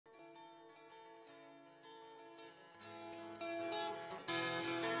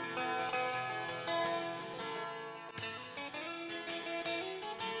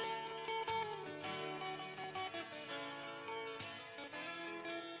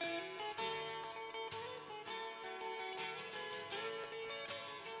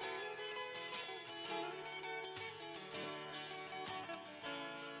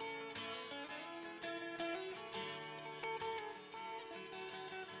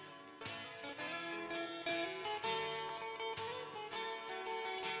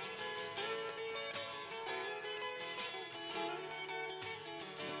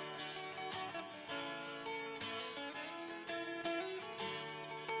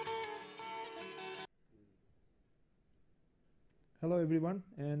Hello everyone,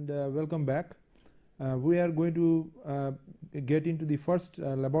 and welcome back. We are going to get into the first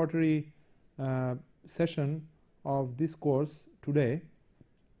laboratory session of this course today,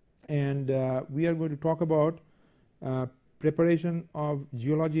 and we are going to talk about preparation of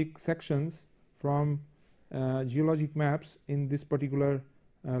geologic sections from geologic maps in this particular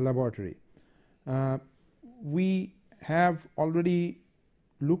laboratory. We have already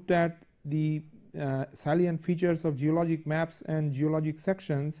looked at the salient features of geologic maps and geologic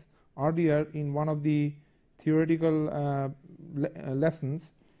sections earlier in one of the theoretical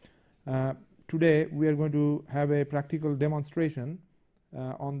lessons. Today we are going to have a practical demonstration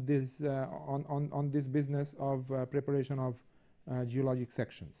on this business of preparation of geologic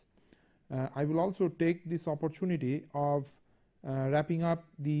sections. I will also take this opportunity of wrapping up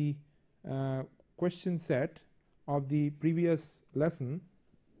the question set of the previous lesson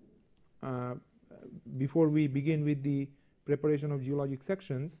before we begin with the preparation of geologic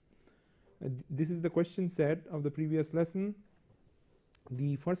sections. This is the question set of the previous lesson.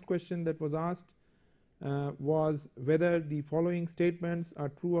 The first question that was asked was whether the following statements are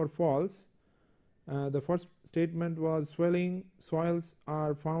true or false. The first statement was swelling soils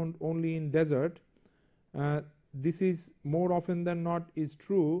are found only in desert. This is more often than not is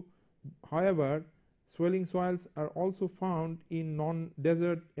true. However, swelling soils are also found in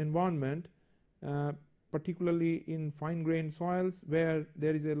non-desert environment, particularly in fine-grained soils where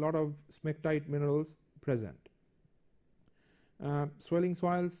there is a lot of smectite minerals present. Swelling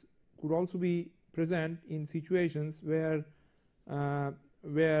soils could also be present in situations where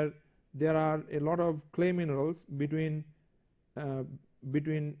there are a lot of clay minerals between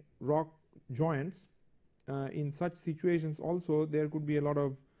rock joints. In such situations also there could be a lot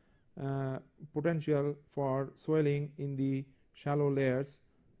of potential for swelling in the shallow layers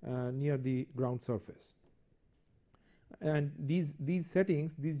near the ground surface. And these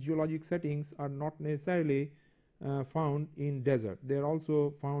geologic settings are not necessarily found in desert. They are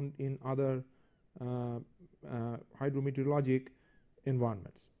also found in other hydrometeorologic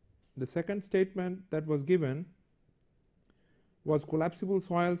environments. The second statement that was given was collapsible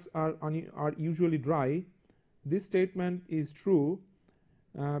soils are usually dry. This statement is true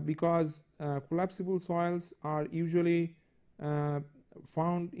because collapsible soils are usually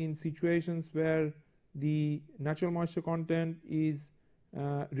found in situations where the natural moisture content is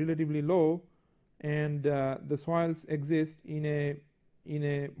relatively low, and the soils exist in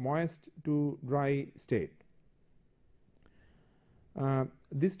a moist to dry state.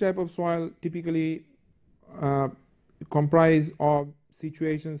 This type of soil typically comprise of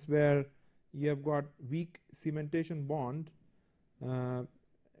situations where you have got weak cementation bond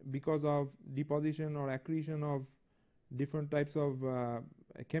because of deposition or accretion of different types of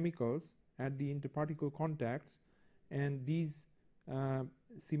chemicals at the interparticle contacts, and these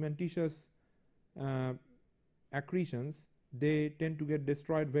cementitious accretions, they tend to get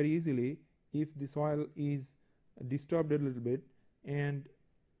destroyed very easily if the soil is disturbed a little bit, and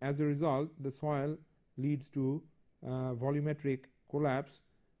as a result the soil leads to volumetric collapse,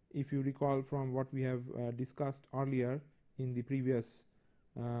 if you recall from what we have discussed earlier in the previous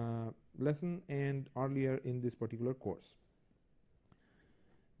lesson and earlier in this particular course.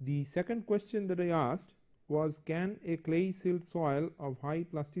 The second question that I asked was, can a clay silt soil of high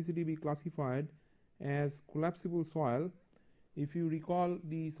plasticity be classified as collapsible soil? If you recall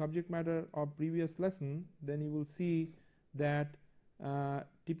the subject matter of previous lesson, then you will see that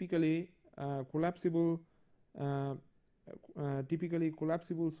typically collapsible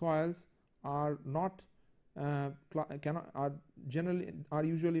soils are not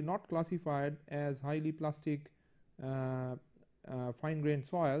usually not classified as highly plastic fine-grained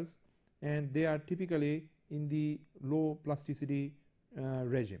soils, and they are typically in the low plasticity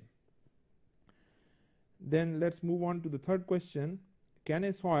regime. Then let's move on to the third question. Can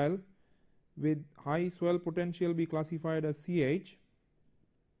a soil with high swell potential be classified as CH?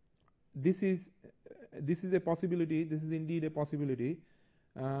 This is a possibility. This is indeed a possibility.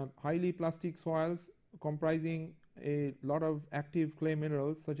 Highly plastic soils comprising a lot of active clay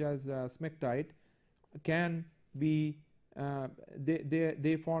minerals such as smectite can be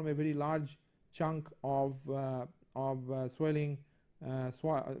they form a very large chunk of swelling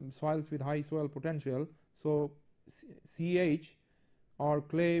soils with high swell potential. So CH or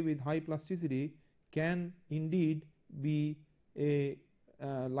clay with high plasticity can indeed be a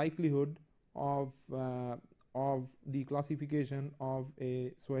likelihood of the classification of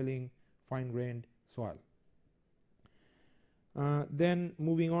a swelling fine-grained soil. Then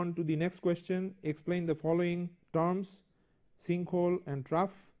moving on to the next question, explain the following terms: sinkhole and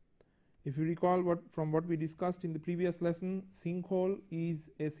trough. If you recall from what we discussed in the previous lesson, sinkhole is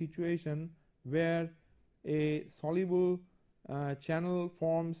a situation where a soluble channel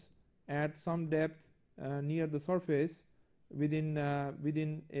forms at some depth near the surface within a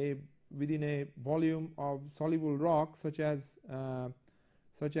volume of soluble rock, such as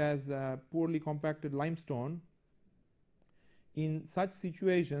poorly compacted limestone. In such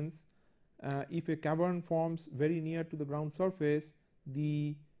situations, if a cavern forms very near to the ground surface,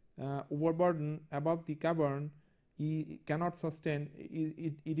 the overburden above the cavern cannot sustain,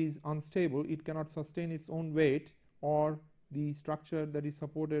 it is unstable, it cannot sustain its own weight or the structure that is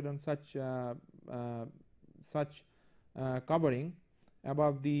supported on such covering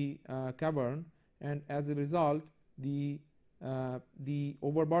above the cavern, and as a result the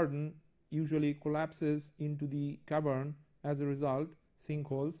overburden usually collapses into the cavern. As a result,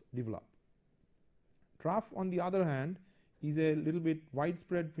 sinkholes develop. Trough, on the other hand, is a little bit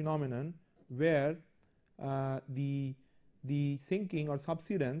widespread phenomenon where the sinking or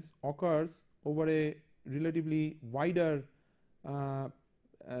subsidence occurs over a relatively wider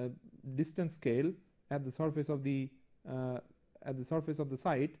distance scale at the surface of the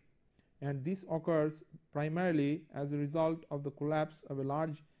site, and this occurs primarily as a result of the collapse of a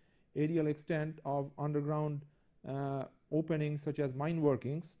large areal extent of underground openings such as mine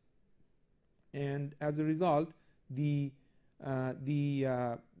workings, and as a result the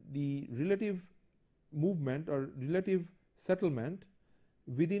relative movement or relative settlement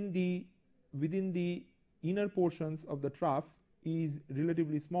within the inner portions of the trough is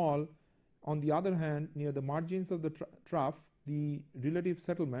relatively small. On the other hand, near the margins of the trough, the relative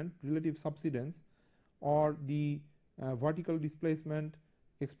settlement, relative subsidence, or the vertical displacement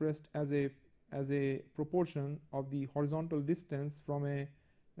expressed as a proportion of the horizontal distance from a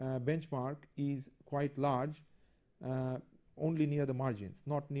benchmark is quite large, only near the margins,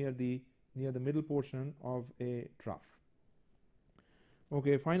 not near the middle portion of a trough.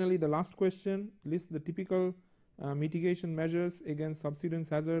 Okay, finally the last question, list the typical mitigation measures against subsidence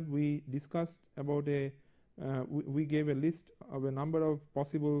hazard. We discussed about we gave a list of a number of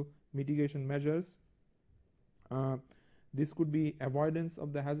possible mitigation measures. This could be avoidance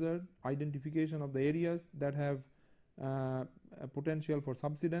of the hazard, identification of the areas that have a potential for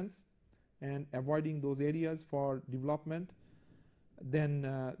subsidence, and avoiding those areas for development. Then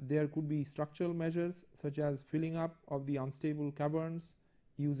there could be structural measures such as filling up of the unstable caverns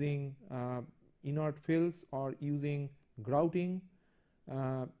using inert fills or using grouting.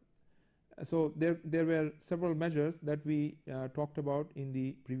 So there were several measures that we talked about in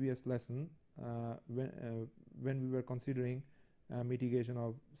the previous lesson when we were considering mitigation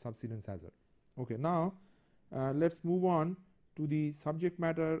of subsidence hazard. Okay, now let's move on to the subject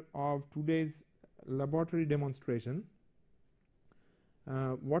matter of today's laboratory demonstration.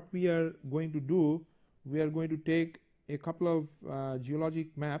 What we are going to do, we are going to take a couple of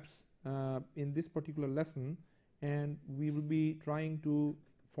geologic maps in this particular lesson, and we will be trying to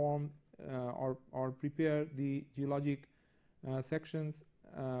form or prepare the geologic sections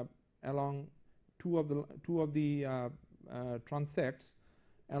along two of the transects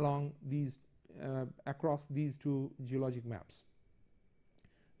along these across these two geologic maps.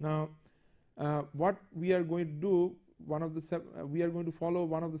 Now what we are going to do, we are going to follow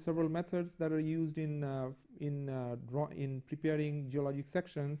one of the several methods that are used in preparing geologic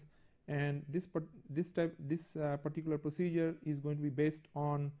sections, and this particular procedure is going to be based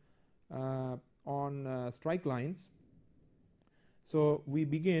on strike lines. So we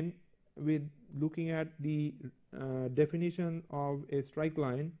begin with looking at the definition of a strike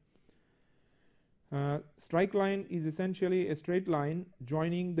line. Strike line is essentially a straight line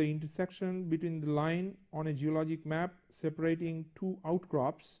joining the intersection between the line on a geologic map, separating two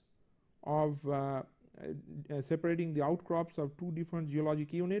outcrops of separating the outcrops of two different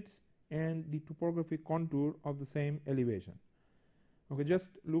geologic units and the topographic contour of the same elevation. Okay,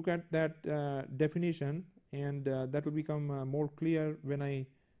 just look at that definition, and that will become more clear when I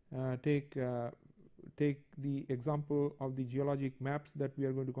take the example of the geologic maps that we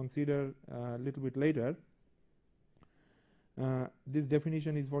are going to consider a little bit later. This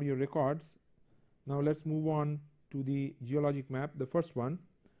definition is for your records. Now let's move on to the geologic map, the first one.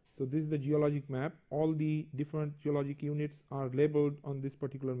 So this is the geologic map. All the different geologic units are labeled on this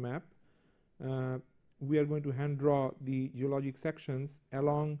particular map. We are going to hand draw the geologic sections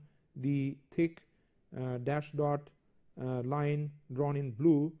along the thick dash dot line drawn in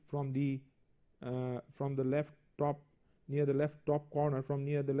blue from the left top, near the left top corner, from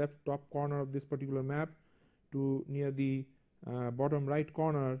near the left top corner of this particular map to near the bottom right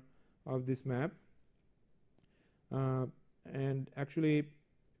corner of this map. And actually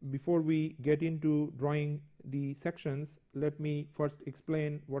before we get into drawing the sections, let me first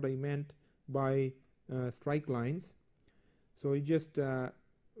explain what I meant by strike lines. So you just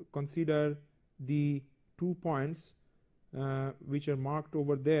consider the 2 points which are marked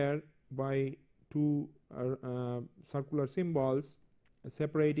over there by 2 circular symbols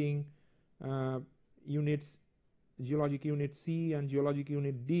separating units, geologic unit C and geologic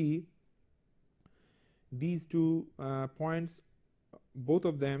unit D. These 2 points, both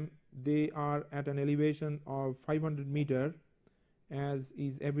of them, they are at an elevation of 500 meter, as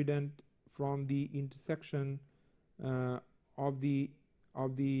is evident from the intersection of the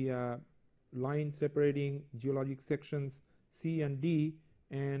line separating geologic sections C and D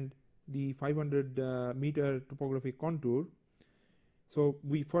and the 500 meter topographic contour. So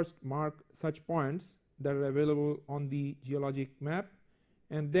we first mark such points that are available on the geologic map,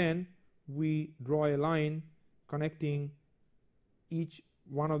 and then we draw a line connecting each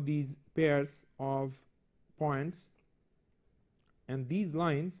one of these pairs of points, and these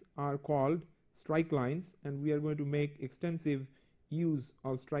lines are called strike lines, and we are going to make extensive use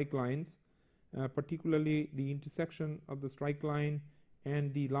of strike lines, particularly the intersection of the strike line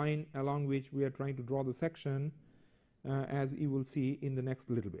and the line along which we are trying to draw the section, as you will see in the next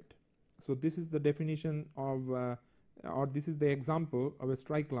little bit. So this is the definition of or this is the example of a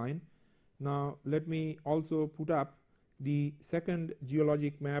strike line. Now let me also put up the second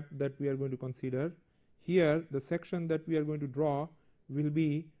geologic map that we are going to consider. Here the section that we are going to draw will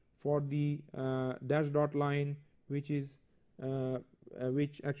be for the dash dot line, which is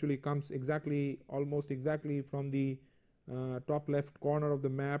which actually comes almost exactly from the top left corner of the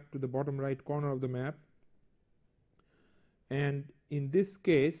map to the bottom right corner of the map. And in this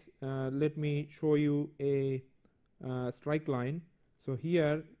case, let me show you a strike line. So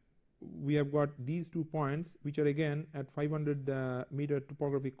here we have got these 2 points which are again at 500 meter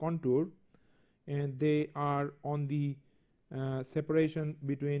topographic contour, and they are on the separation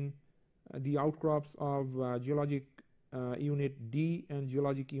between the outcrops of geologic unit D and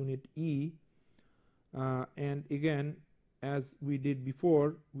geologic unit E, and again, as we did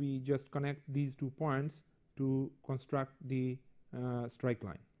before, we just connect these 2 points to construct the strike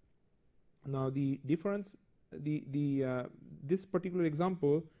line. Now the difference, this particular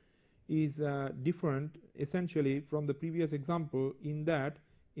example is different essentially from the previous example, in that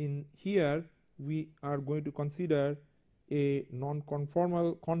in here we are going to consider a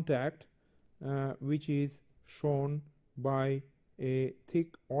non-conformal contact which is shown by a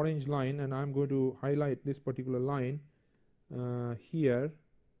thick orange line, and I am going to highlight this particular line here.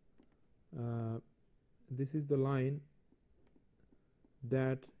 This is the line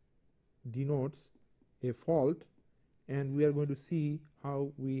that denotes a fault, and we are going to see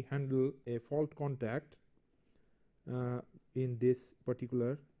how we handle a fault contact in this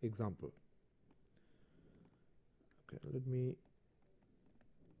particular example. Okay,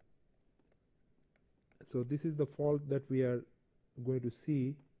 so this is the fault that we are going to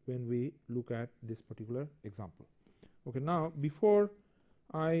see when we look at this particular example. Okay, now before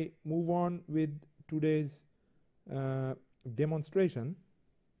I move on with today's demonstration,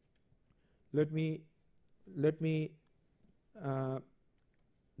 let me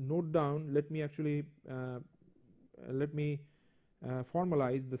note down, let me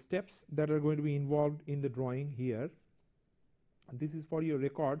formalize the steps that are going to be involved in the drawing here. This is for your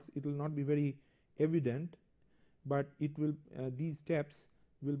records. It will not be very evident, but it will these steps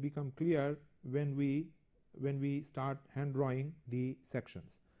will become clear when we start hand drawing the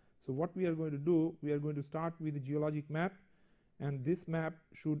sections. So what we are going to do, we are going to start with the geologic map, and this map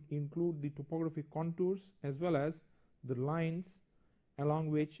should include the topographic contours as well as the lines along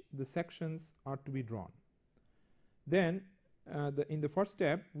which the sections are to be drawn. Then in the first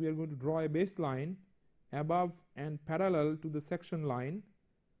step, we are going to draw a baseline above and parallel to the section line.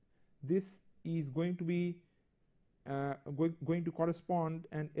 This is going to be going to correspond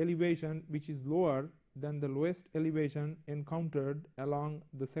an elevation which is lower than the lowest elevation encountered along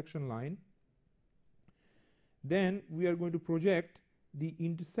the section line. Then we are going to project the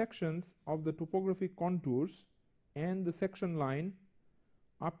intersections of the topographic contours and the section line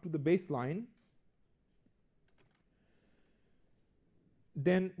up to the baseline.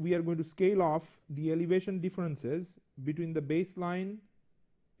 Then we are going to scale off the elevation differences between the baseline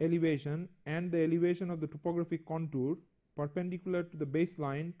elevation and the elevation of the topographic contour perpendicular to the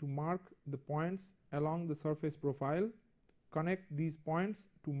baseline to mark the points along the surface profile, connect these points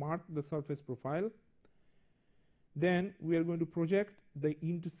to mark the surface profile. Then we are going to project the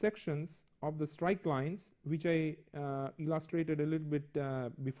intersections of the strike lines, which I illustrated a little bit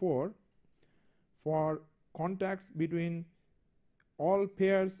before, for contacts between all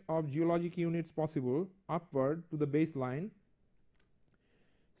pairs of geologic units possible upward to the baseline,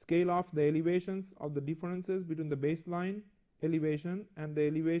 scale off the elevations of the differences between the baseline elevation and the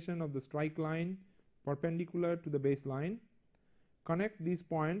elevation of the strike line perpendicular to the baseline, connect these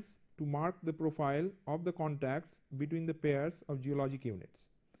points to mark the profile of the contacts between the pairs of geologic units,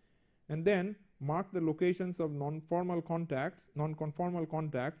 and then mark the locations of non-conformal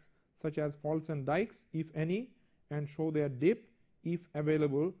contacts such as faults and dikes if any, and show their depth if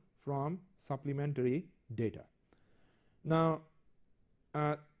available from supplementary data. Now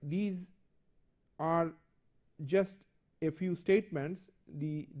these are just a few statements.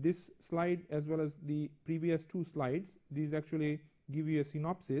 This slide as well as the previous two slides, these actually give you a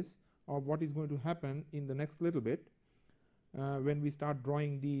synopsis of what is going to happen in the next little bit when we start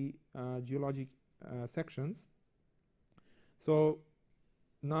drawing the geologic sections. So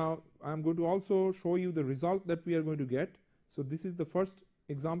now I am going to also show you the result that we are going to get. So this is the first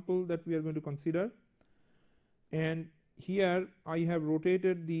example that we are going to consider, and here I have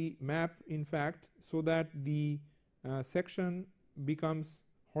rotated the map in fact so that the section becomes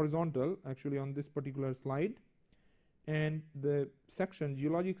horizontal actually on this particular slide, and the section,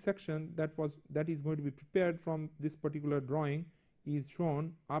 geologic section that is going to be prepared from this particular drawing is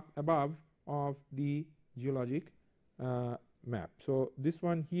shown up above of the geologic map. So this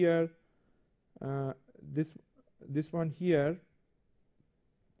one here, this one here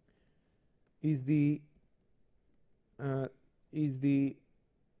is the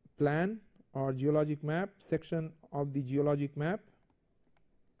plan or geologic map section of the geologic map,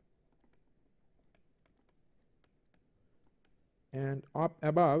 and up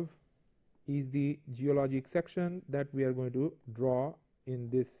above is the geologic section that we are going to draw in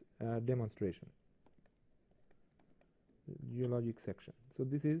this demonstration, geologic section. So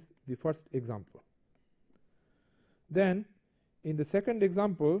this is the first example. Then in the second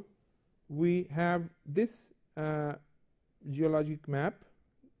example we have this geologic map,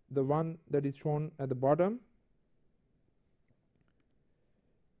 the one that is shown at the bottom.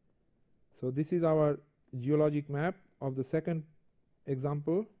 So this is our geologic map of the second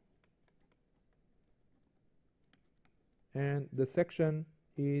example, and the section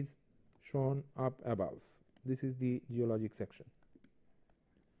is shown up above. This is the geologic section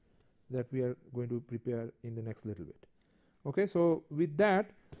that we are going to prepare in the next little bit. Okay, so with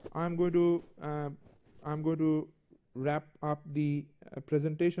that I'm going to wrap up the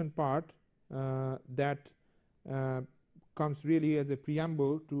presentation part that comes really as a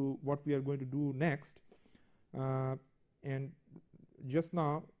preamble to what we are going to do next, and just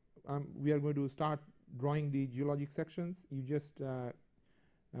now we are going to start drawing the geologic sections. You just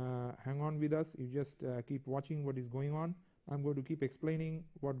hang on with us, you just keep watching what is going on. I'm going to keep explaining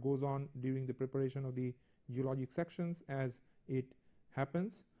what goes on during the preparation of the geologic sections as it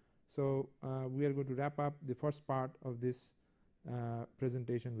happens. So we are going to wrap up the first part of this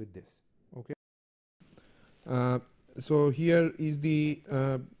presentation with this. Okay. So here is the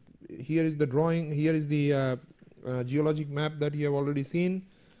drawing. Here is the geologic map that you have already seen.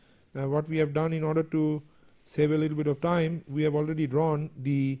 What we have done in order to save a little bit of time, we have already drawn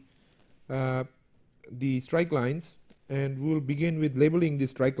the strike lines, and we will begin with labeling the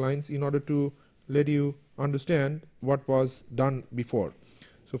strike lines in order to let you understand what was done before.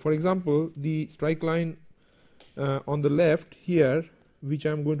 So for example, the strike line on the left here, which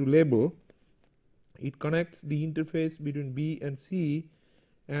I am going to label, it connects the interface between B and C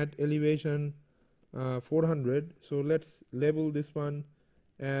at elevation 400. So let's label this one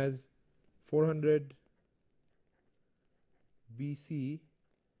as 400 BC.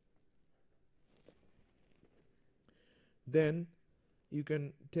 Then you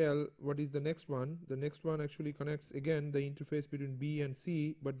can tell what is the next one. The next one actually connects again the interface between B and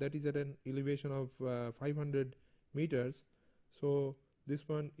C, but that is at an elevation of 500 meters. So this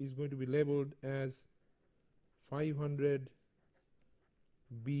one is going to be labeled as 500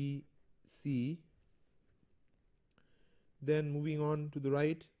 BC. Then moving on to the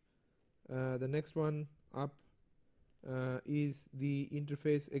right, the next one up is the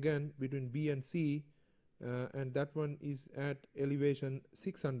interface again between B and C, and that one is at elevation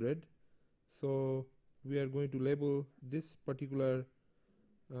 600. So we are going to label this particular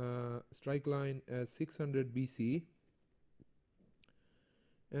strike line as 600 BC,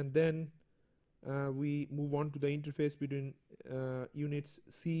 and then we move on to the interface between units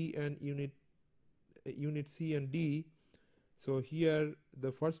C and unit C and D. So here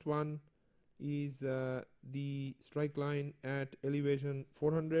the first one is the strike line at elevation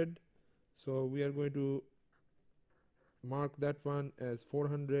 400. So we are going to mark that one as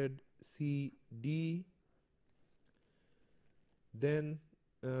 400 CD, Then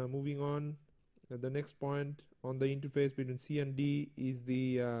moving on, the next point on the interface between C and D is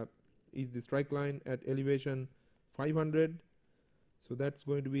the strike line at elevation 500. So that's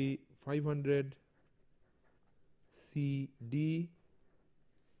going to be 500 CD.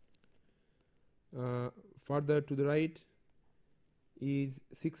 Further to the right is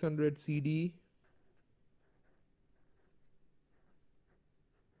 600 CD.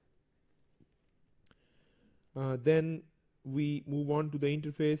 Then we move on to the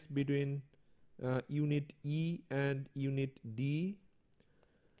interface between unit E and unit D.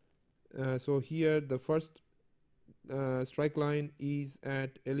 So here the first strike line is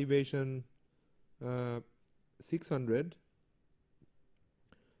at elevation 600.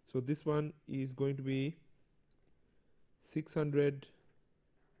 So this one is going to be 600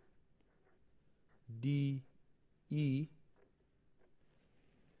 DE.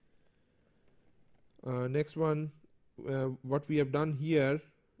 Next one, what we have done here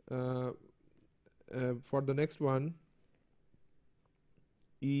for the next one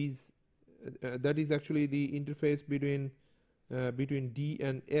is that is actually the interface between D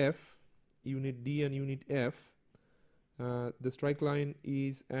and F, unit D and unit F. The strike line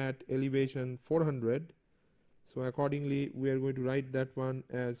is at elevation 400. So accordingly, we are going to write that one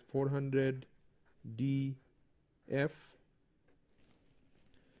as 400 DF.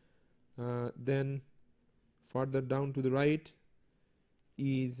 Then further down to the right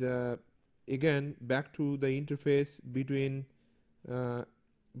is again back to the interface between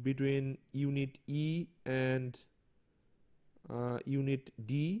unit E and unit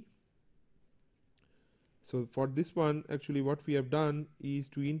D. So for this one, actually what we have done is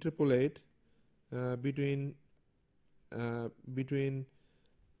to interpolate between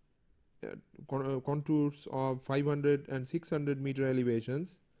contours of 500 and 600 meter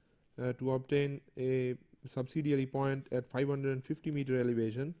elevations to obtain a subsidiary point at 550 meter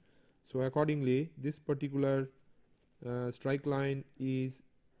elevation. So accordingly, this particular strike line is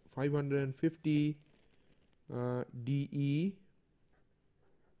 550 DE.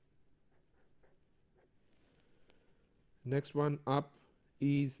 Next one up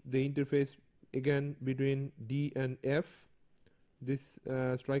is the interface again between D and F. This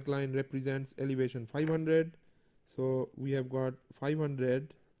strike line represents elevation 500. So we have got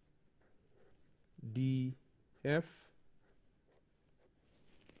 500 DF.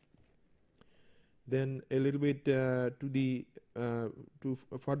 Then a little bit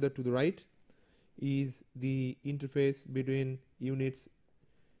further to the right is the interface between units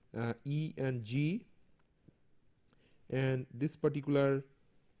E and G, and this particular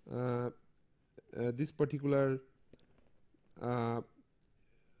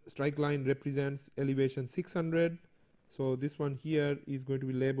strike line represents elevation 600. So this one here is going to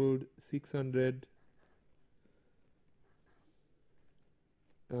be labeled 600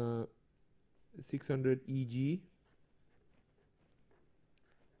 EG.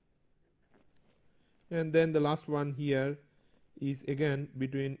 And then the last one here is again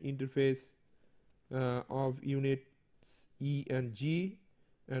between interface of units E and G,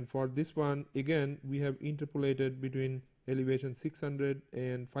 and for this one again we have interpolated between elevation 600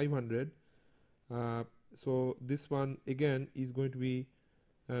 and 500. So this one again is going to be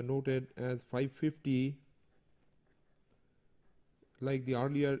noted as 550, like the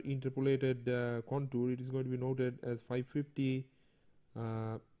earlier interpolated contour. It is going to be noted as 550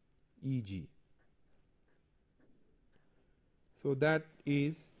 EG. So that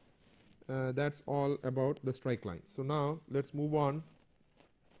is that's all about the strike line. So now let's move on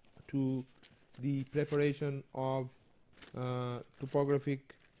to the preparation of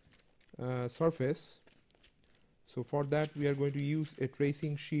topographic surface. So for that we are going to use a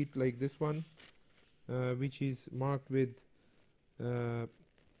tracing sheet like this one, which is marked with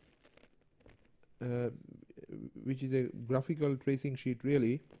which is a graphical tracing sheet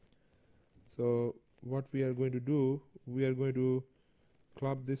really. So what we are going to do, we are going to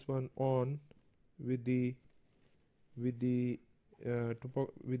club this one on with the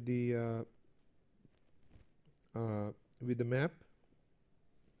map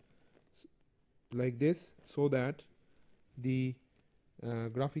like this, so that the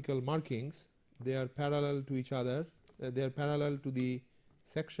graphical markings, they are parallel to each other, they are parallel to the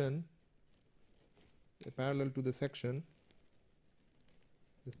section,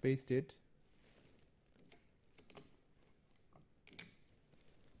 Let's paste it.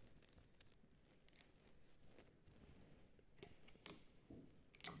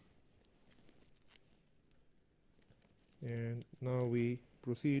 And now we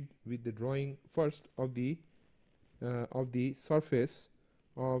proceed with the drawing first of the surface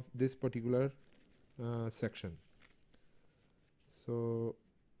of this particular section. So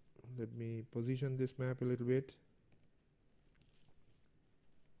let me position this map a little bit.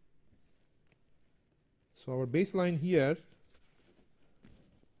 So our baseline here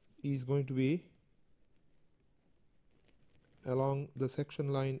is going to be along the section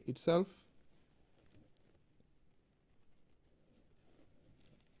line itself,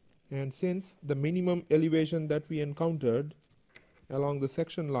 and since the minimum elevation that we encountered along the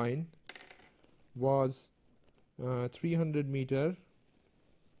section line was 300 meter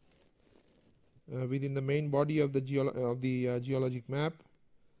within the main body of the geologic map,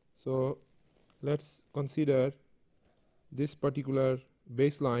 so let's consider this particular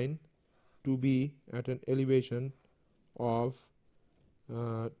baseline to be at an elevation of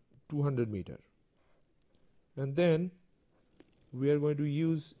 200 meter, and then we are going to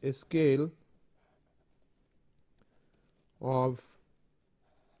use a scale of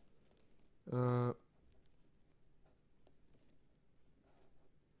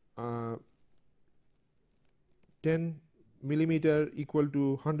 10 millimeter equal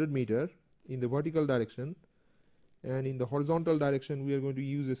to 100 meter in the vertical direction, and in the horizontal direction we are going to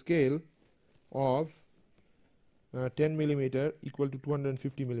use a scale of 10 millimeter equal to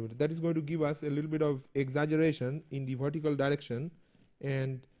 250 millimeter. That is going to give us a little bit of exaggeration in the vertical direction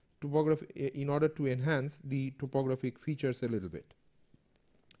and topography in order to enhance the topographic features a little bit.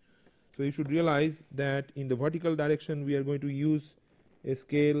 So you should realize that in the vertical direction we are going to use a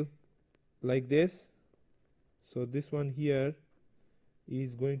scale like this. So this one here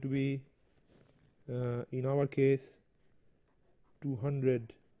is going to be in our case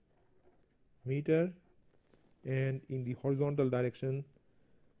 200 meter, and in the horizontal direction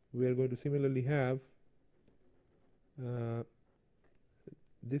we are going to similarly have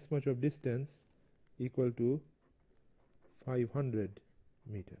this much of distance equal to 500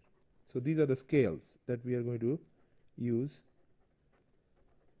 meter. So these are the scales that we are going to use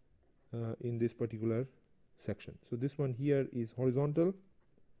in this particular section. So this one here is horizontal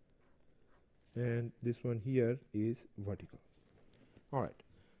and this one here is vertical. All right.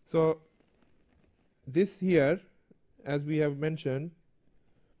 So this here, as we have mentioned,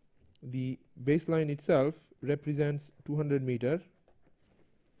 the baseline itself represents 200 meter.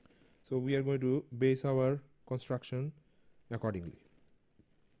 So we are going to base our construction accordingly.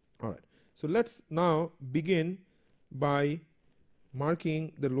 All right. So let's now begin by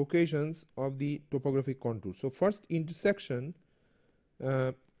marking the locations of the topographic contour. So first intersection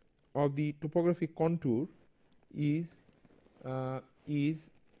of the topographic contour is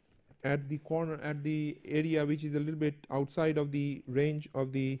at the corner, at the area which is a little bit outside of the range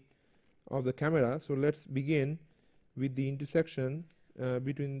of the camera. So let's begin with the intersection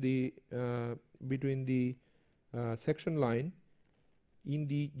between the section line in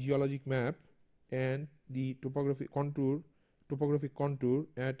the geologic map and the topographic contour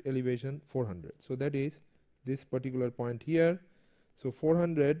at elevation 400. So that is this particular point here. So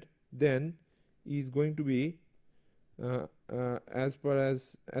 400 then is going to be as far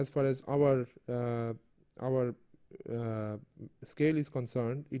as our scale is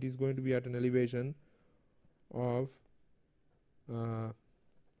concerned, it is going to be at an elevation of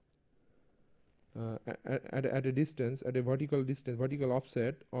at a distance, at a vertical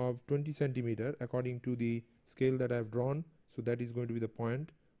offset of 20 centimeter according to the scale that I have drawn. So that is going to be the point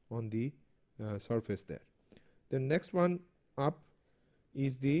on the surface there. The next one up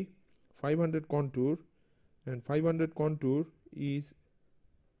is the 500 contour, and 500 contour is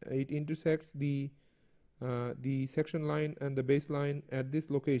it intersects the section line and the baseline at this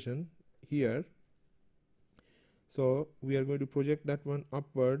location here. So we are going to project that one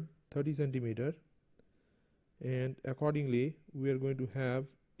upward 30 centimeter, and accordingly we are going to have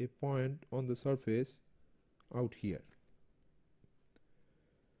a point on the surface out here.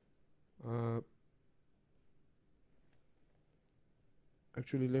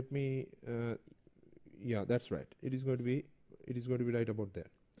 Actually, let me yeah, that's right. It is going to be right about there.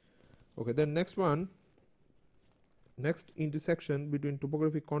 Okay, then next intersection between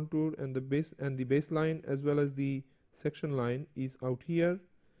topographic contour and the baseline as well as the section line is out here,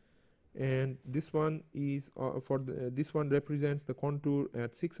 and this one is this one represents the contour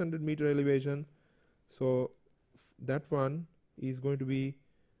at 600 meter elevation. So that one is going to be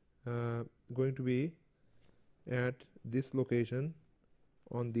at this location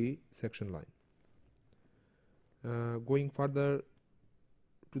on the section line. Going further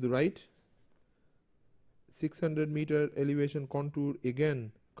to the right, 600 meter elevation contour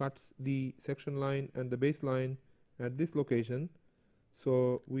again cuts the section line and the baseline at this location.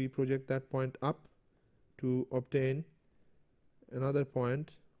 So we project that point up to obtain another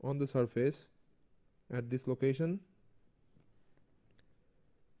point on the surface at this location.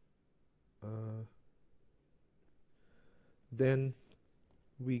 then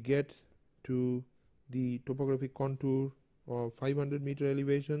we get to the topographic contour of 500 meter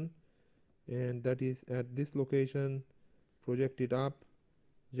elevation, and that is at this location. Project it up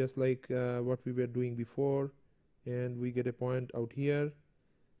just like what we were doing before, and we get a point out here.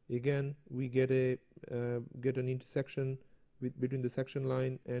 Again we get a get an intersection between the section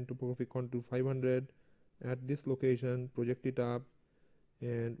line and topographic contour 500 at this location. Project it up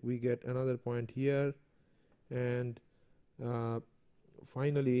and we get another point here, and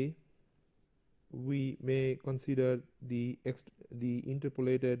finally we may consider the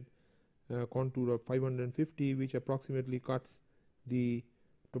interpolated contour of 550, which approximately cuts the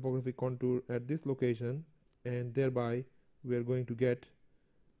topographic contour at this location, and thereby we are going to get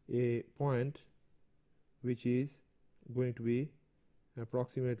a point which is going to be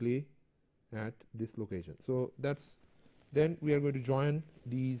approximately at this location. So that's, then we are going to join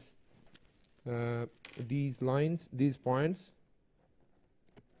these lines, these points,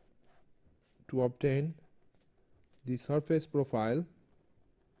 to obtain the surface profile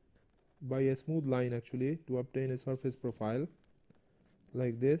by a smooth line, actually, to obtain a surface profile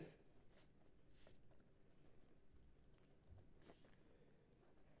like this.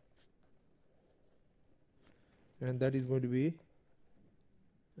 And that is going to be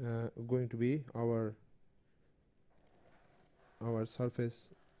our surface,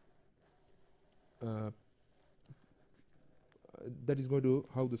 that is going to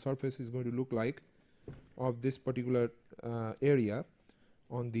how the surface is going to look like of this particular area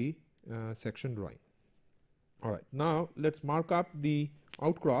on the section drawing. All right, now let's mark up the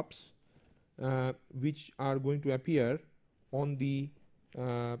outcrops which are going to appear on the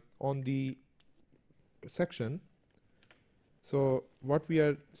section. So what we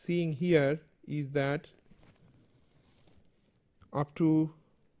are seeing here is that up to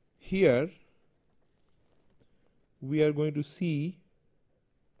here we are going to see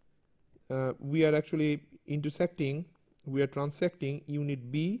we are actually intersecting, we are transecting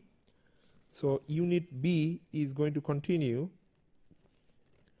unit B. So unit B is going to continue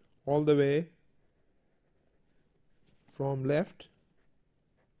all the way from left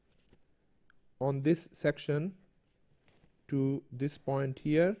on this section to this point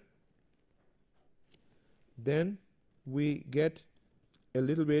here. Then we get a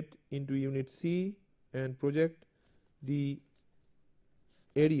little bit into unit C and project the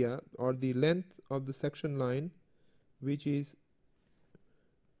area or the length of the section line which is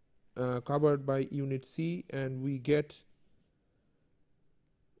covered by unit C, and we get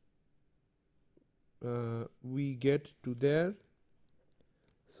to there.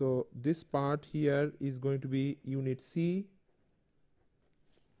 So this part here is going to be unit C,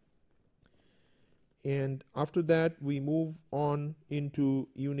 and after that we move on into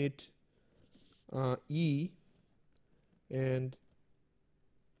unit E, and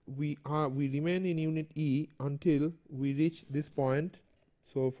we remain in unit E until we reach this point.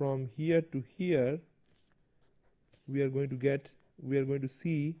 So from here to here we are going to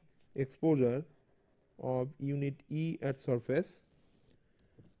see exposure of unit E at surface.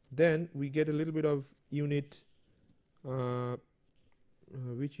 Then we get a little bit of unit,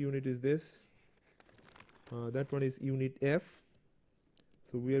 which unit is this? That one is unit F.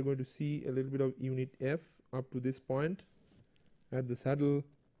 So we are going to see a little bit of unit F up to this point at the saddle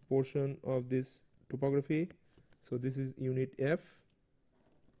portion of this topography. So this is unit F,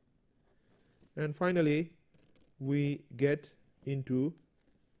 and finally we get into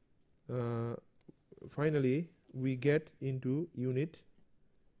unit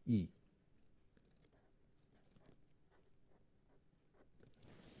E.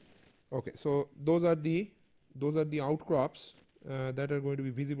 Okay, so those are the outcrops that are going to be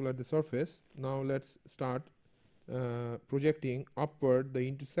visible at the surface. Now let's start projecting upward the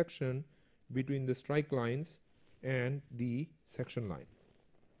intersection between the strike lines and the section line.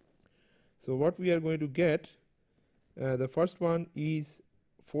 So what we are going to get, the first one is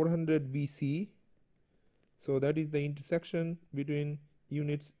 400 BC. So that is the intersection between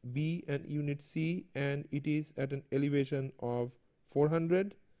units B and unit C, and it is at an elevation of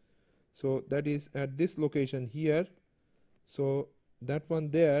 400. So that is at this location here. So that one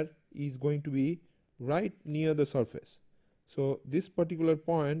there is going to be right near the surface. So this particular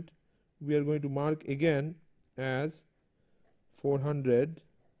point we are going to mark again as 400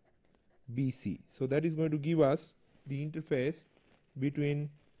 BC. So that is going to give us the interface between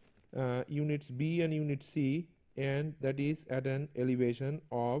units B and unit C, and that is at an elevation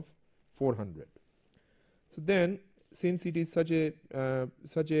of 400. So then, since it is such a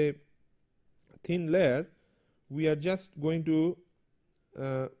thin layer, we are just going to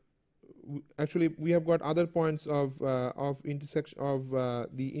actually we have got other points of intersection of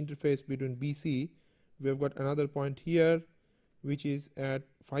the interface between BC. We have got another point here which is at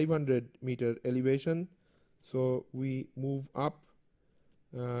 500 meter elevation. So we move up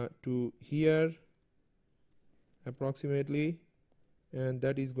to here approximately, and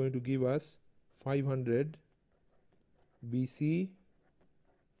that is going to give us 500 BC.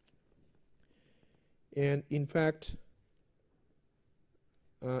 And in fact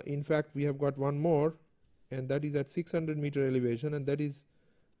we have got one more, and that is at 600 meter elevation, and that is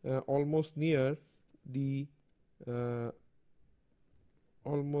almost near the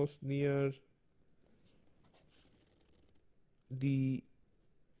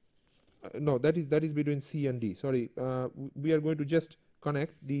no, that is between C and D. Sorry, we are going to just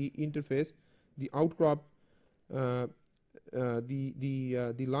connect the interface, the outcrop, the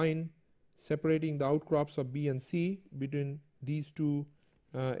line separating the outcrops of B and C between these two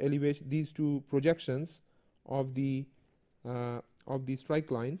elevation, these two projections of the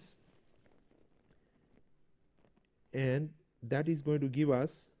strike lines, and that is going to give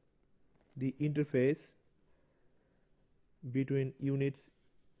us the interface between units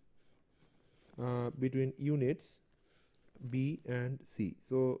B and C.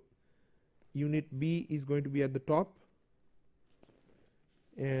 So unit B is going to be at the top,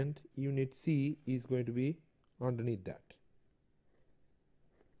 and unit C is going to be underneath that.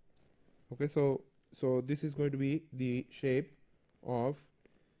 Okay, so this is going to be the shape of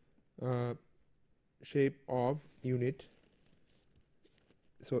unit.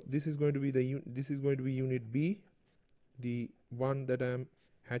 So this is going to be unit B, the one that I am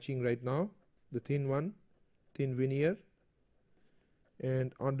hatching right now, the thin veneer,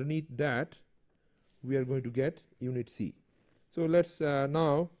 and underneath that we are going to get unit C. So let's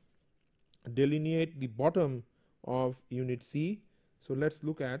now delineate the bottom of unit C. So let's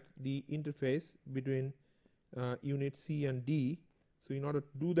look at the interface between unit C and D. So in order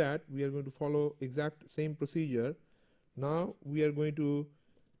to do that, we are going to follow exact same procedure. Now we are going to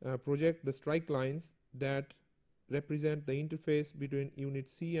project the strike lines that represent the interface between unit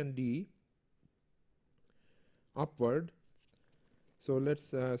C and D upward. So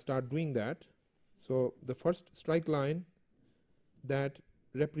let's start doing that. So the first strike line that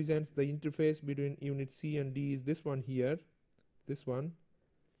represents the interface between unit C and D is this one here, this one.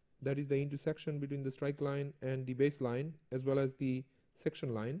 That is the intersection between the strike line and the baseline as well as the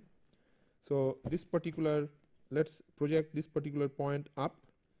section line. So this particular, let's project this particular point up,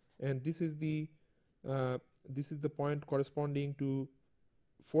 and this is the point corresponding to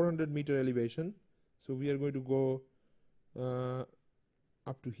 400 meter elevation. So we are going to go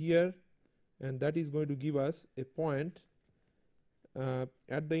up to here, and that is going to give us a point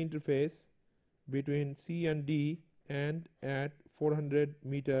at the interface between C and D and at 400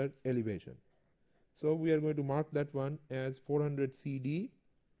 meter elevation. So we are going to mark that one as 400 CD,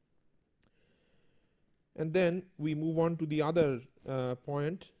 and then we move on to the other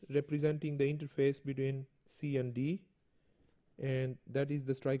point representing the interface between C and D, and that is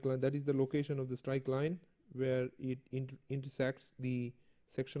the strike line. That is the location of the strike line where it intersects the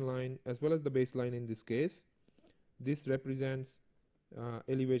section line as well as the baseline in this case. This represents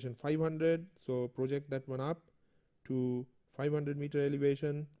elevation 500, so project that one up to 500 meter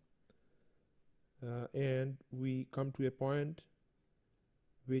elevation, and we come to a point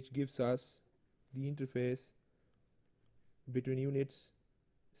which gives us the interface between units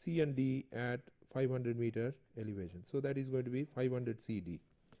C and D at 500 meter elevation. So that is going to be 500 CD.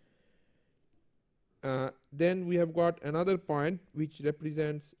 Then we have got another point which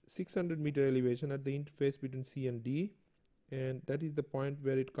represents 600 meter elevation at the interface between C and D, and that is the point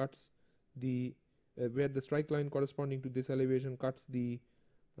where it cuts the where the strike line corresponding to this elevation cuts the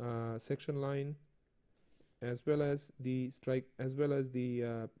section line as well as the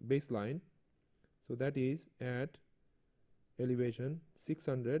baseline. So that is at elevation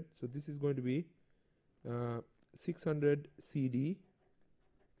 600. So this is going to be 600 CD.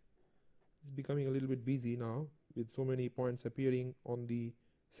 It's becoming a little bit busy now with so many points appearing on the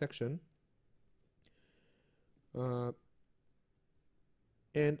section.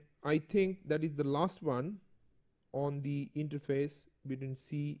 And I think that is the last one on the interface between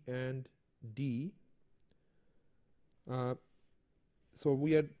C and D. So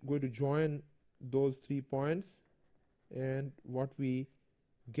we are going to join those 3 points, and what we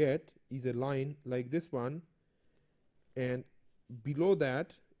get is a line like this one, and below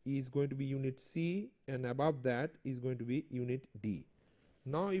that is going to be unit C, and above that is going to be unit D.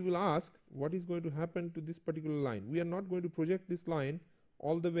 Now you will ask, what is going to happen to this particular line? We are not going to project this line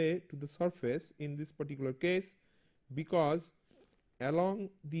all the way to the surface in this particular case, because along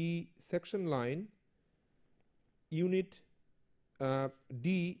the section line, unit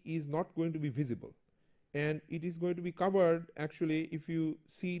D is not going to be visible, and it is going to be covered. Actually, if you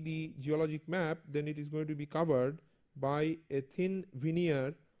see the geologic map, then it is going to be covered by a thin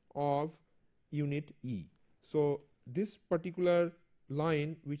veneer of unit E. So this particular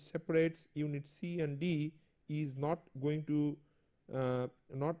line which separates unit C and D is not going to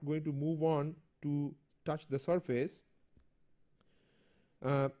move on to touch the surface,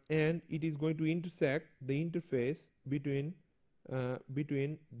 and it is going to intersect the interface between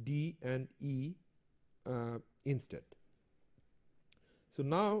D and E instead. So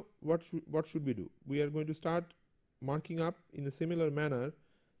now what should we do? We are going to start marking up in a similar manner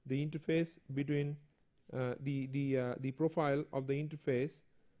the interface between the profile of the interface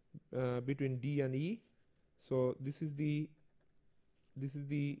between D and E. So this is the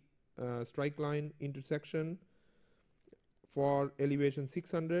strike line intersection for elevation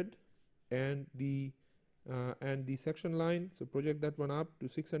 600 and the section line. So project that one up to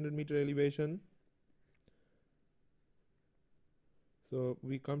 600 meter elevation. So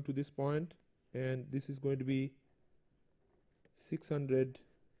we come to this point, and this is going to be 600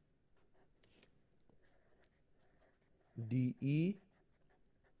 DE.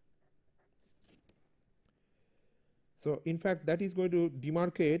 So in fact that is going to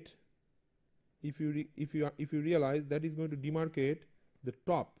demarcate, if you realize, that is going to demarcate the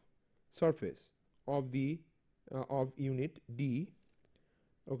top surface of the of unit D.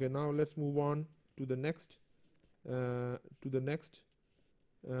 Okay, now let's move on to the next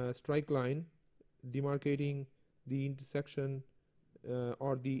strike line demarcating the intersection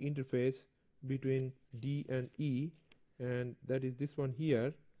or the interface between D and E, and that is this one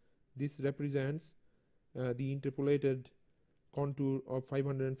here. This represents the interpolated contour of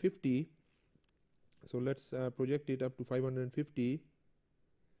 550. So let's project it up to 550,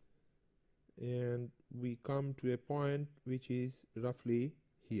 and we come to a point which is roughly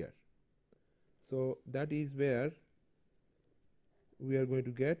here. So that is where we are going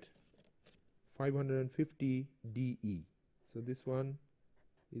to get 550 DE. So this one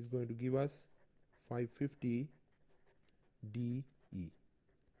is going to give us 550 DE,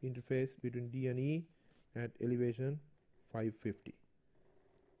 interface between D and E at elevation 550.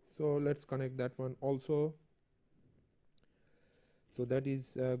 So let's connect that one also. So that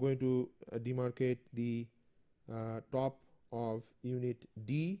is going to demarcate the top of unit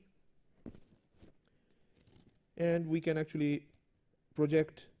D, and we can actually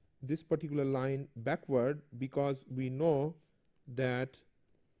project this particular line backward, because we know that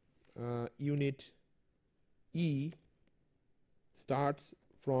unit E starts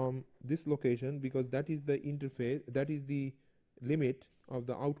from this location, because that is the interface, that is the limit of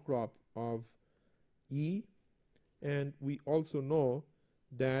the outcrop of E, and we also know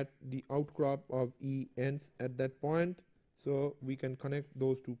that the outcrop of E ends at that point. So we can connect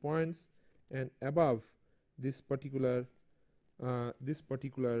those 2 points, and above this particular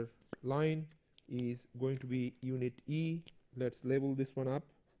line is going to be unit E. Let's label this one up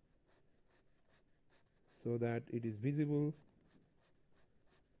so that it is visible.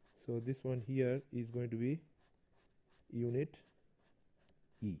 So this one here is going to be unit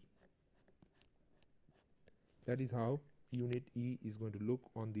E. That is how unit E is going to look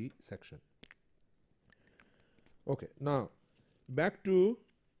on the section. Okay, now back to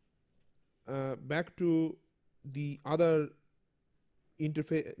the other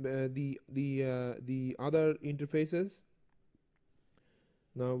interface, the other interfaces.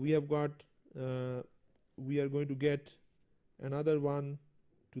 Now we have got we are going to get another one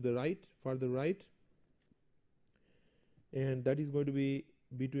to the right, further right, and that is going to be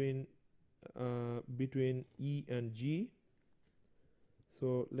between E and G.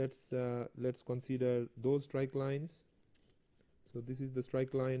 So let's consider those strike lines. So this is the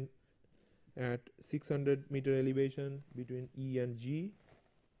strike line at 600 meter elevation between E and G,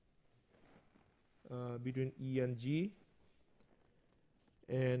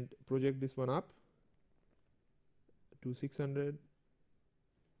 and project this one up to 600.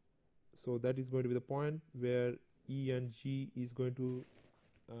 So that is going to be the point where E and G is going to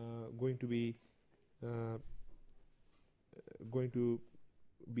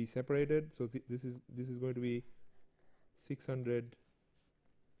be separated. So this is going to be 600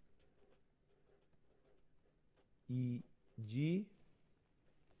 EG,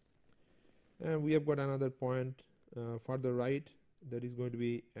 and we have got another point further right, that is going to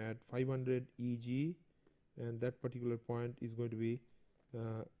be at 500 EG, and that particular point is going to be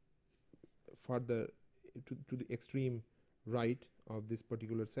further to the extreme right of this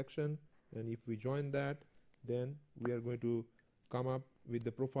particular section. And if we join that, then we are going to come up with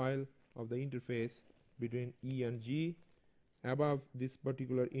the profile of the interface between E and G. Above this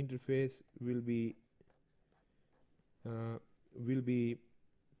particular interface will be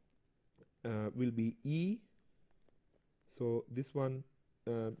E. So this one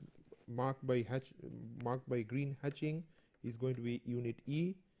marked by green hatching is going to be unit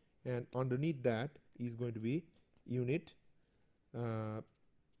E, and underneath that is going to be unit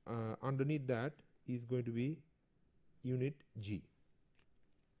unit G.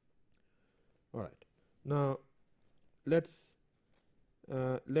 All right. Now let's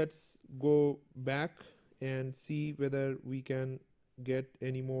go back and see whether we can get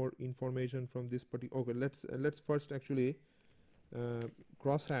any more information from this particular. Okay, let's first actually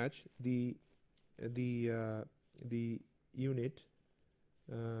crosshatch the unit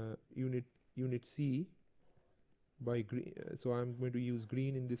C by green. So I'm going to use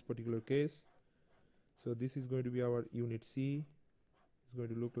green in this particular case. So this is going to be our unit C. It's going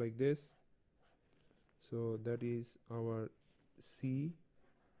to look like this. So that is our C.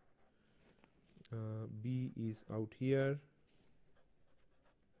 B is out here.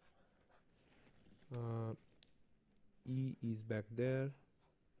 E is back there.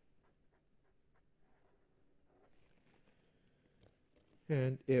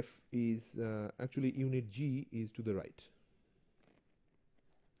 And F is actually unit G is to the right.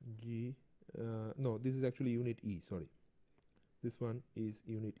 G, no, this is actually unit E, sorry. This one is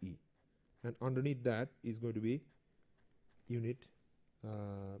unit E. And underneath that is going to be unit,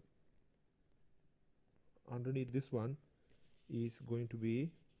 underneath this one is going to be,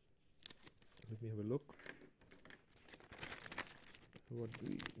 let me have a look. What do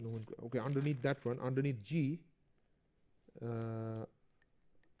we know? Okay, underneath that one, underneath G,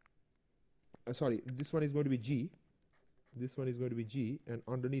 sorry, this one is going to be G. This one is going to be G, and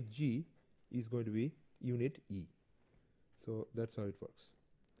underneath G is going to be unit E. So that's how it works.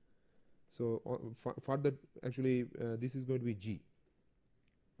 So further, actually, this is going to be G,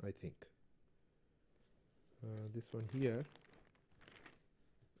 I think. This one here,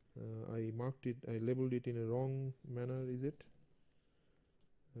 I marked it, I labeled it in a wrong manner, is it?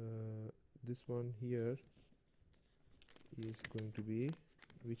 This one here is going to be,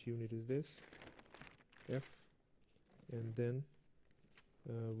 which unit is this? F, and then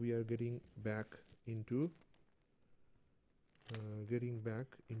we are getting back into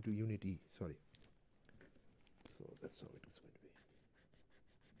unit E, sorry. So that's how it is going to be.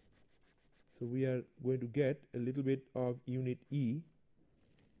 So we are going to get a little bit of unit E,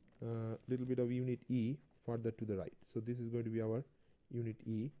 further to the right. So this is going to be our unit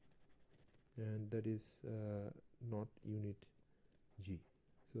E, and that is not unit G.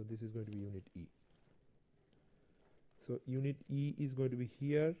 So this is going to be unit E. So unit E is going to be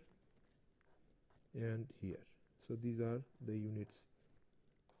here and here. So these are the units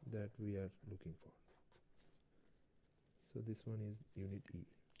that we are looking for. So this one is unit E.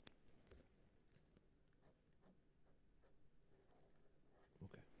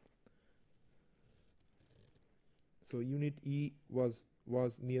 Okay. So unit E was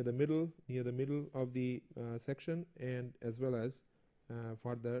near the middle of the section, and as well as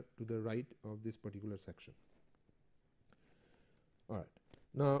further to the right of this particular section. All right.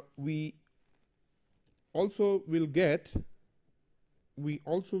 Now we also will get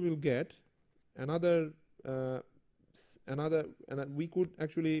another we could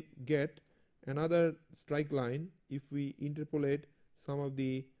actually get another strike line if we interpolate some of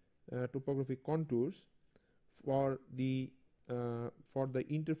the topographic contours for the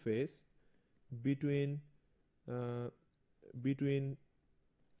interface between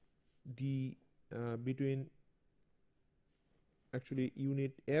actually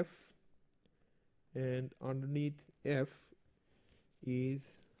unit F, and underneath F is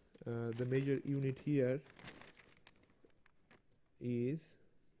the major unit here is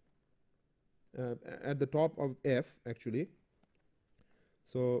at the top of F actually.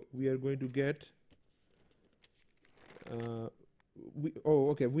 So we are going to get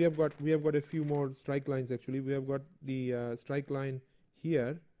we have got a few more strike lines actually. We have got the strike line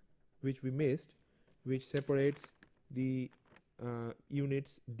here which we missed, which separates the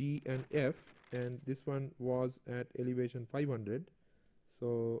units D and F, and this one was at elevation 500.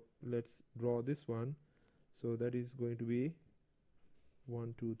 So let's draw this one. So that is going to be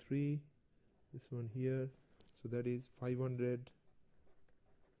 1, 2, 3, this one here. So that is 500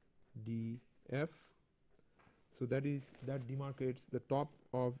 DF. So that demarcates the top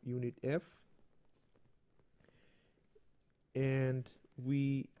of unit F, and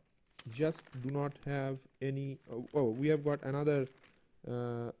we just do not have any. We have got another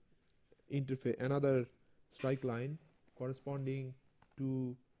interface, another strike line corresponding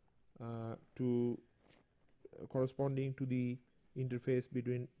to the interface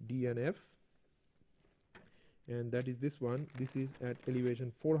between D and F, and that is this one. This is at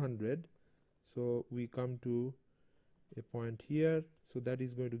elevation 400. So we come to a point here, so that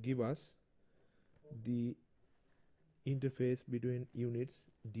is going to give us the interface between units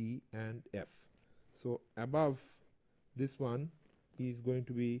D and F. So above this one is going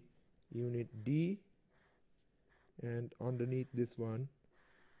to be unit D, and underneath this one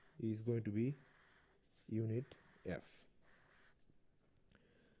is going to be unit F.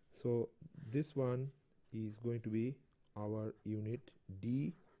 So this one is going to be our unit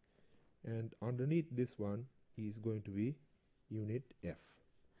D, and underneath this one is going to be unit F.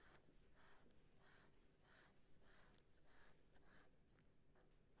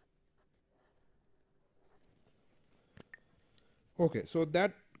 Okay, so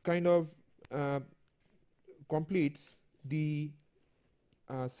that kind of completes the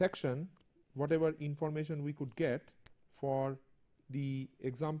section, whatever information we could get for the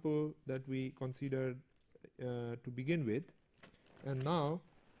example that we considered to begin with. And now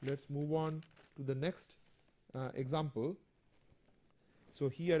let's move on to the next example. So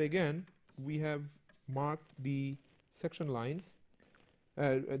here again we have marked the section lines,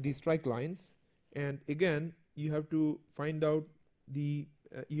 the strike lines, and again you have to find out the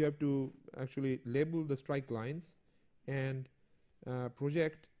you have to actually label the strike lines and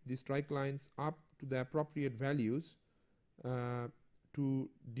project the strike lines up to the appropriate values to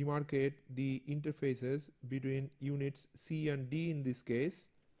demarcate the interfaces between units C and D in this case,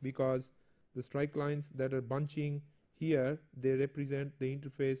 because the strike lines that are bunching here, they represent the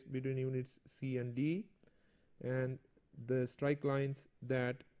interface between units C and D, and the strike lines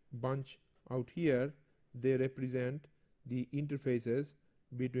that bunch out here, they represent the interfaces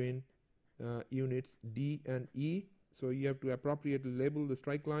between units D and E. So you have to appropriately label the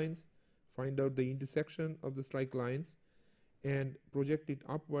strike lines, find out the intersection of the strike lines, and project it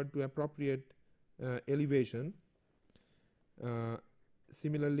upward to appropriate elevation.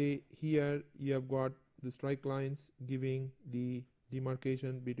 Similarly, here you have got the strike lines giving the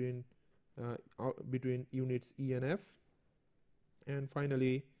demarcation between units E and F. And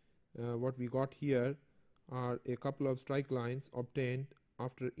finally, what we got here are a couple of strike lines obtained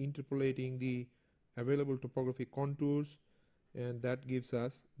after interpolating the available topographic contours, and that gives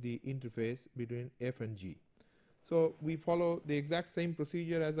us the interface between F and G. So we follow the exact same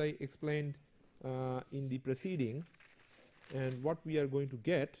procedure as I explained in the preceding, and what we are going to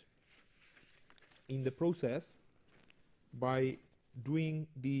get in the process by doing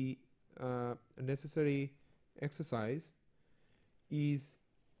the necessary exercise is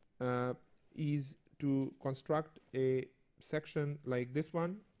to construct a section like this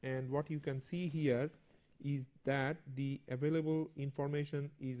one, and what you can see here is that the available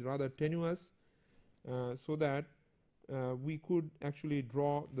information is rather tenuous, so that we could actually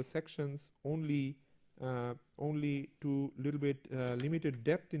draw the sections only to little bit limited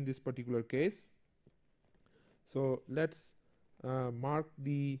depth in this particular case. So let's mark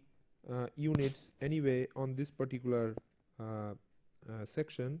the units anyway on this particular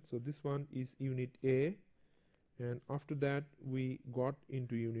section. So this one is unit A, and after that we got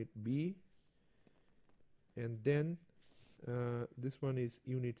into unit B, and then this one is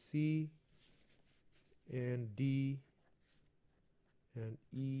unit C and D and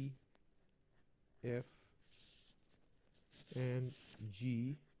E, F and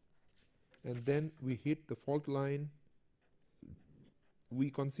G, and then we hit the fault line.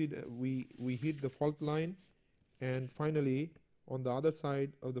 We hit the fault line, and finally on the other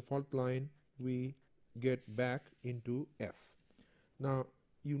side of the fault line we get back into F. Now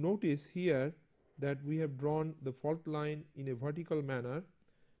you notice here that we have drawn the fault line in a vertical manner,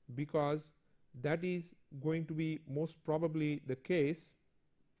 because that is going to be most probably the case,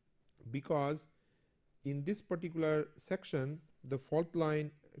 because in this particular section the fault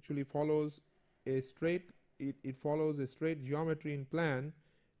line actually follows a straight it follows a straight geometry in plan,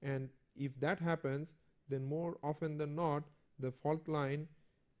 and if that happens, then more often than not the fault line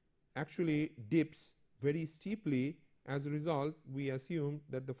actually dips very steeply. As a result, we assume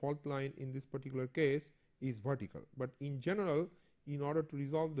that the fault line in this particular case is vertical. But in general, in order to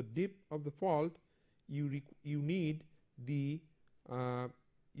resolve the dip of the fault, you need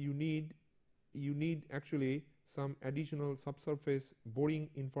actually some additional subsurface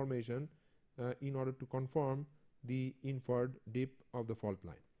boring information in order to confirm the inferred dip of the fault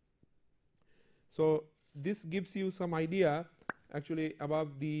line. So this gives you some idea actually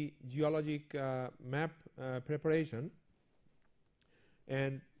about the geologic map preparation,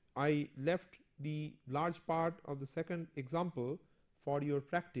 and I left the large part of the second example for your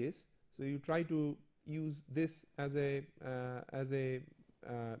practice. So you try to use this as a as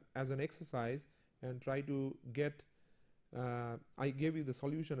an exercise and try to get I gave you the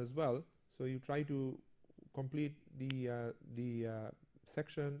solution as well, so you try to complete the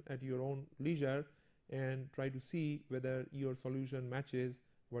section at your own leisure and try to see whether your solution matches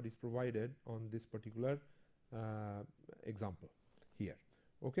what is provided on this particular example here.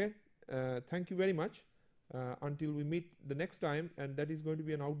 Okay, thank you very much until we meet the next time, and that is going to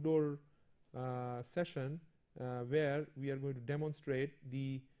be an outdoor session where we are going to demonstrate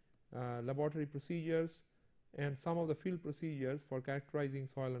the laboratory procedures and some of the field procedures for characterizing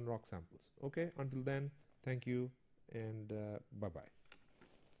soil and rock samples. Okay, until then, thank you and bye bye.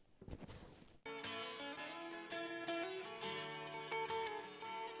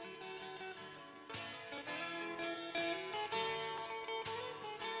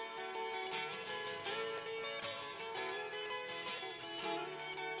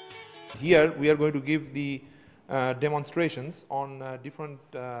 Here we are going to give the demonstrations on different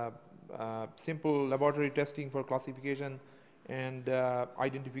simple laboratory testing for classification and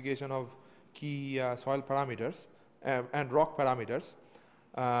identification of key soil parameters and rock parameters.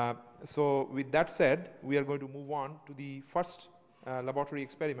 So with that said, we are going to move on to the first laboratory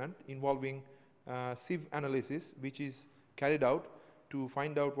experiment involving sieve analysis, which is carried out to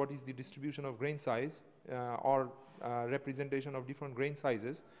find out what is the distribution of grain size or representation of different grain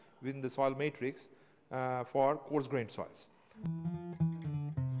sizes within the soil matrix for coarse grained soils.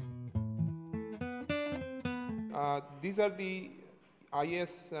 These are the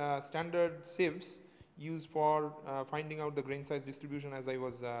IS standard sieves used for finding out the grain size distribution, as I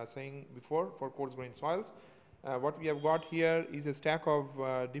was saying before, for coarse grained soils. What we have got here is a stack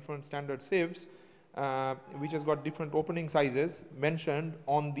of different standard sieves which has got different opening sizes mentioned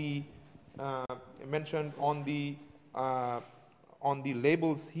on the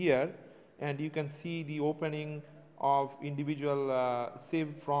labels here, and you can see the opening of individual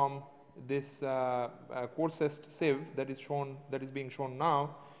sieve from this coarsest sieve that is being shown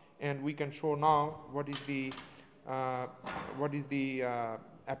now, and we can show now what is the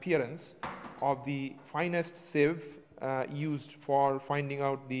appearance of the finest sieve used for finding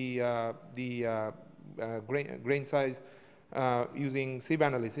out the grain size using sieve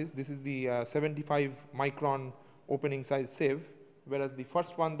analysis. This is the 75 micron opening size sieve, whereas the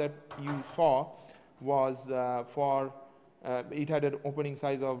first one that you saw was it had an opening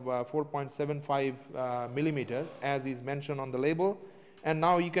size of 4.75 millimeter, as is mentioned on the label. And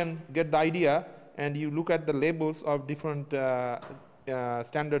now you can get the idea, and you look at the labels of different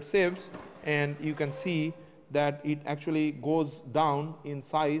standard sieves, and you can see that it actually goes down in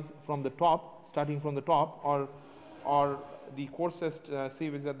size from the top, starting from the top, or the coarsest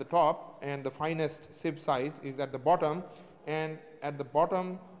sieve is at the top and the finest sieve size is at the bottom, and at the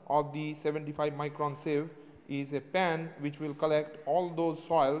bottom of the 75 micron sieve is a pan which will collect all those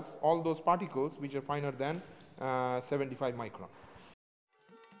soils, all those particles which are finer than 75 micron.